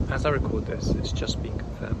As I record this, it's just been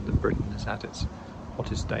confirmed that Britain has had its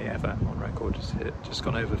hottest day ever on record. It's just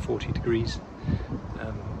gone over 40 degrees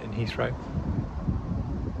in Heathrow.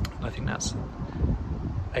 I think that's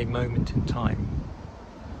a moment in time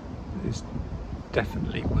that is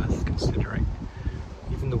definitely worth considering.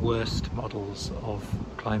 Even the worst models of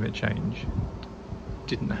climate change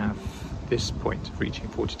didn't have this point of reaching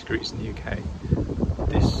 40 degrees in the UK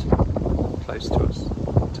this close to us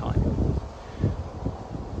in time.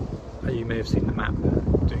 You may have seen the map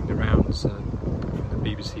doing the rounds from the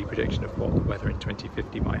BBC prediction of what the weather in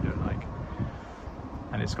 2050 might look like,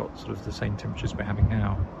 and it's got sort of the same temperatures we're having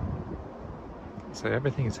now. So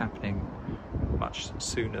everything is happening much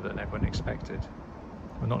sooner than everyone expected.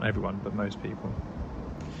 Well, not everyone, but most people.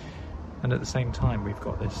 And at the same time, we've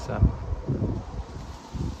got this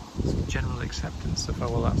general acceptance of,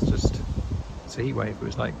 oh well, that's just, it's a heat wave. It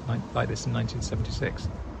was like this in 1976.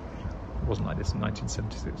 It wasn't like this in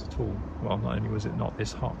 1976 at all. Well, not only was it not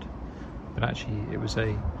this hot, but actually it was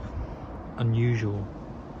a unusual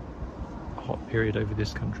hot period over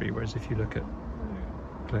this country. Whereas if you look at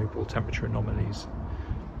global temperature anomalies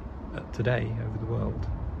today over the world,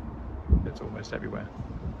 it's almost everywhere.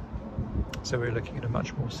 So we're looking at a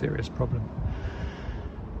much more serious problem.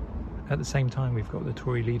 At the same time, we've got the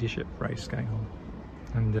Tory leadership race going on,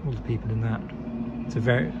 and all the people in that to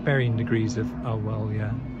varying degrees of, oh well,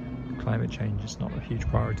 yeah, climate change is not a huge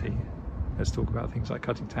priority. Let's talk about things like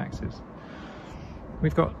cutting taxes.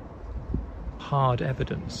 We've got hard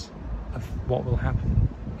evidence of what will happen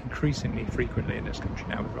increasingly frequently in this country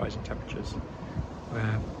now with rising temperatures,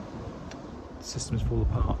 where systems fall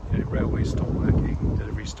apart. Railways stop working,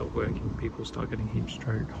 deliveries stop working, people start getting heat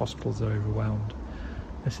stroke, hospitals are overwhelmed.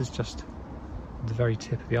 This is just the very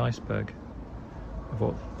tip of the iceberg of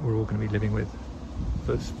what we're all going to be living with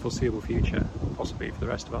for the foreseeable future, possibly for the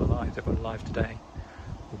rest of our lives. Everyone alive today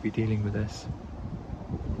will be dealing with this,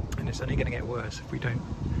 and it's only going to get worse if we don't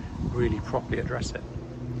really properly address it.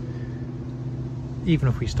 Even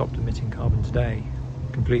if we stopped emitting carbon today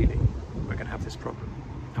completely, we're going to have this problem,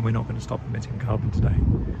 and we're not going to stop emitting carbon today.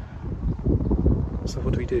 So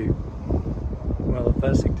what do? Well, the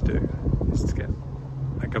first thing to do is to get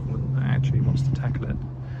a government that actually wants to tackle it.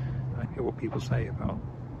 I hear what people say about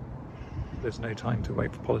there's no time to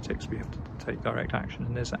wait for politics, we have to take direct action,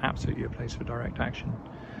 and there's absolutely a place for direct action.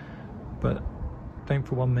 But don't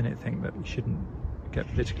for 1 minute think that we shouldn't get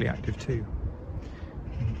politically active too,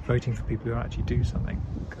 voting for people who actually do something,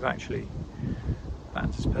 because actually that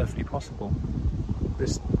is perfectly possible.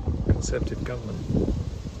 This Conservative government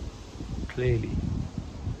clearly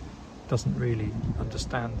doesn't really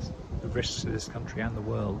understand the risks of this country and the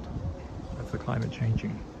world of the climate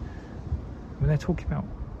changing. When they're talking about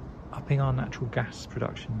upping our natural gas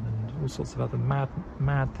production and all sorts of other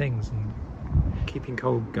mad things, and keeping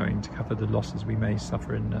coal going to cover the losses we may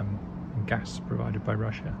suffer in gas provided by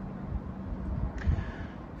Russia.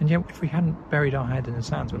 And yet, if we hadn't buried our head in the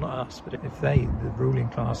sands, well, not us, but if they, the ruling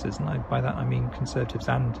classes, and by that I mean Conservatives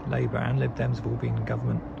and Labour and Lib Dems, have all been in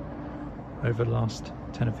government over the last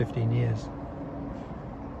 10 or 15 years,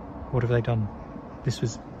 what have they done? This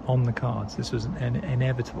was on the cards. This was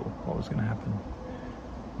inevitable, what was going to happen.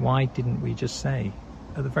 Why didn't we just say,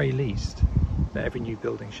 at the very least, that every new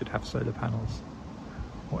building should have solar panels,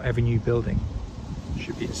 or every new building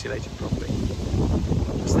should be insulated properly?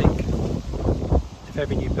 Just think, if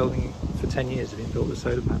every new building for 10 years had been built with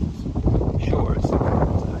solar panels, sure, it's not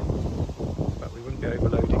happening today, but we wouldn't be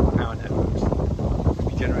overloading power networks. We'd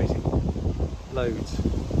be generating loads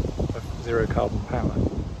of zero carbon power.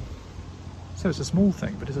 So it's a small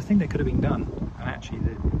thing, but it's a thing that could have been done, and actually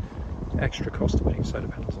the extra cost of putting solar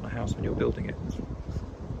panels on a house when you're building it is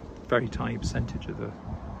a very tiny percentage of the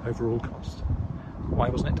overall cost. Why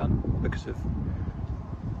wasn't it done? Because of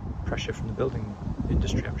pressure from the building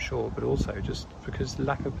industry, I'm sure, but also just because the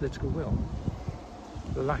lack of political will,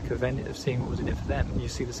 the lack of seeing what was in it for them. You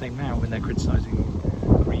see the same now when they're criticising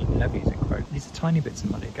green levies, in quote. These are tiny bits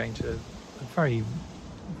of money going to a very,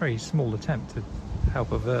 very small attempt to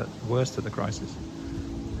help avert the worst of the crisis,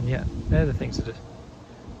 and yet they're the things that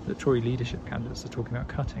the Tory leadership candidates are talking about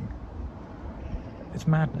cutting. It's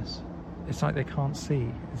madness. It's like they can't see.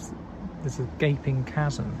 There's a gaping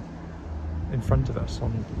chasm in front of us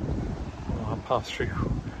on our path through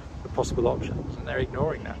the possible options, and they're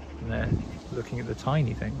ignoring that, and they're looking at the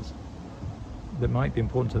tiny things that might be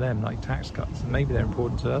important to them, like tax cuts, and maybe they're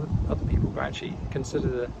important to other people, but actually consider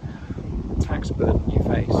the tax burden you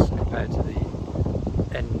face compared to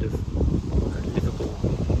the end of a livable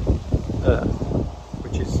Earth,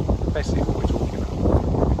 which is basically what we're talking about.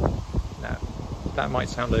 Now, that might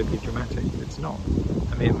sound overly dramatic, but it's not.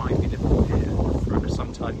 I mean, it might be livable here for a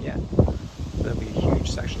some time yet. There'll be huge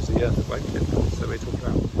sections of the earth that won't live there. So we're talking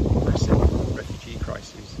about massive refugee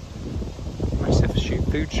crises, massive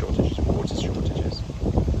food shortages, water shortages,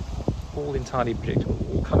 all entirely predictable,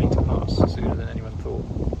 all coming to pass sooner than anyone thought.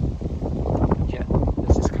 And yet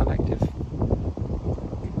there's this collective,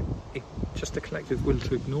 just a collective will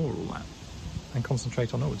to ignore all that and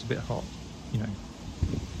concentrate on, oh, it's a bit hot, you know,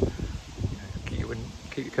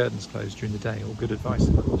 keep your curtains closed during the day, all good advice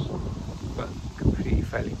of course, but completely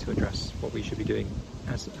failing to address what we should be doing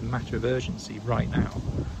as a matter of urgency right now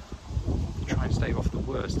to try and stave off the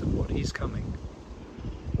worst of what is coming.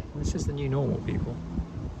 And this is the new normal, people,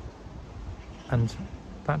 and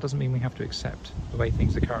that doesn't mean we have to accept the way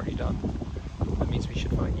things are currently done. That means we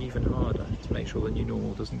should fight even harder to make sure the new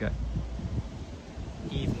normal doesn't get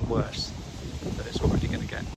even worse than it's already